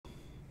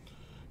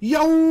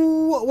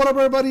Yo, what up,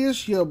 everybody?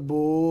 It's your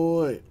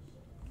boy,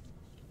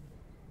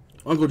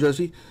 Uncle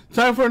Jesse.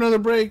 Time for another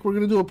break. We're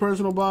going to do a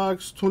personal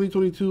box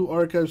 2022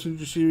 Archive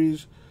Signature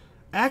Series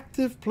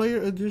Active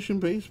Player Edition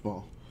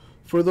Baseball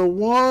for the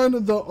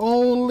one, the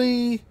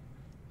only,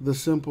 the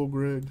Simple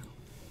Greg.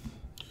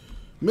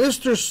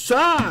 Mr.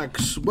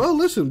 Sox. Well,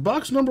 listen,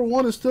 box number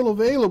 1 is still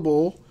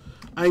available.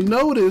 I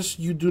notice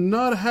you do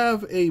not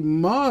have a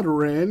mod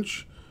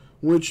wrench,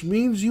 which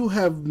means you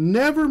have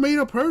never made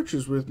a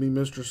purchase with me,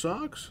 Mr.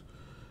 Sox.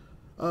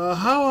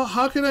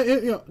 How can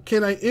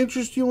I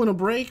interest you in a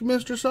break,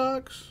 Mr.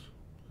 Sox?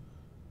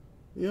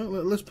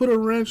 Let's put a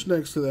wrench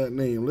next to that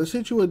name. Let's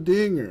hit you a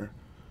dinger.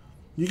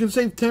 You can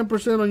save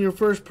 10% on your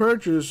first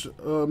purchase,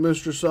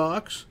 Mr.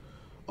 Sox.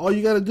 All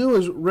you got to do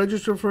is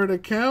register for an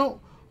account,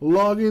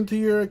 log into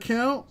your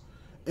account,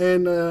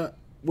 and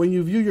when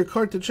you view your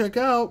cart to check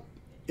out,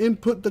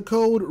 input the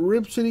code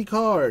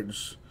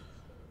RipCityCards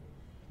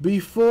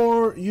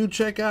before you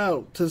check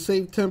out to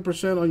save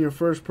 10% on your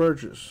first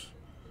purchase.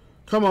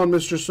 Come on,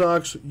 Mr.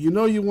 Sox. You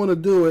know you want to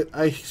do it.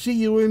 I see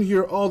you in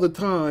here all the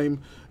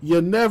time. You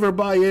never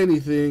buy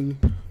anything.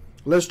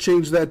 Let's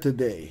change that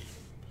today.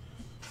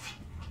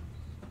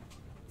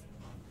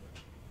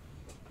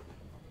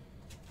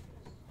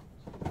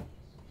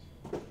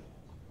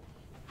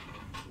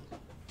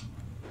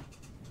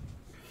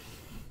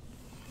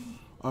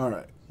 All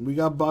right. We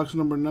got box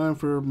number 9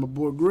 for my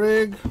boy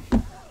Greg.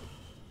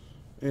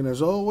 And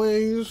as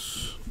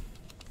always,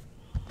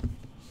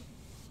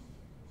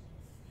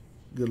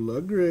 good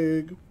luck,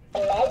 Greg.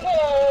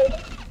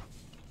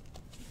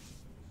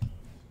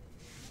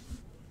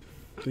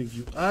 Thank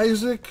you,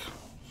 Isaac.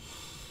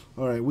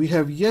 All right, we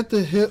have yet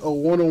to hit a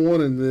 101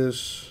 in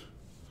this.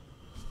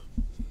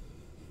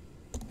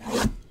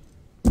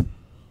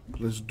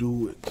 Let's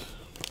do it.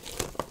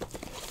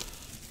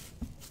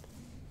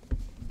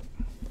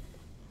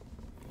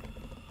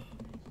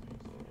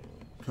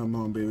 Come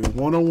on, baby.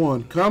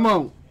 101. Come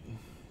on.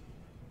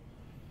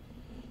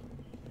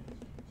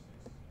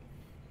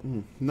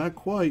 Not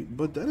quite,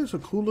 but that is a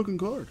cool looking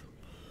card.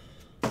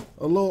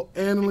 A little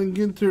Annalyn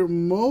Ginter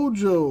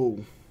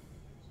Mojo.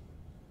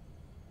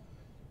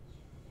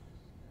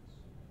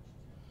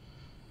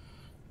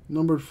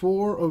 Numbered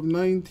 4 of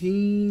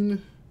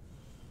 19.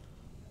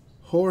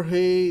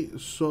 Jorge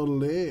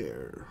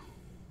Soler.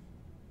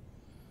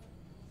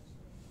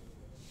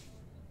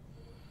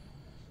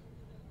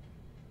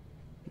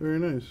 Very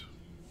nice.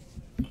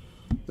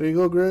 There you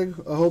go, Greg.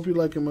 I hope you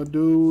like it, my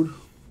dude.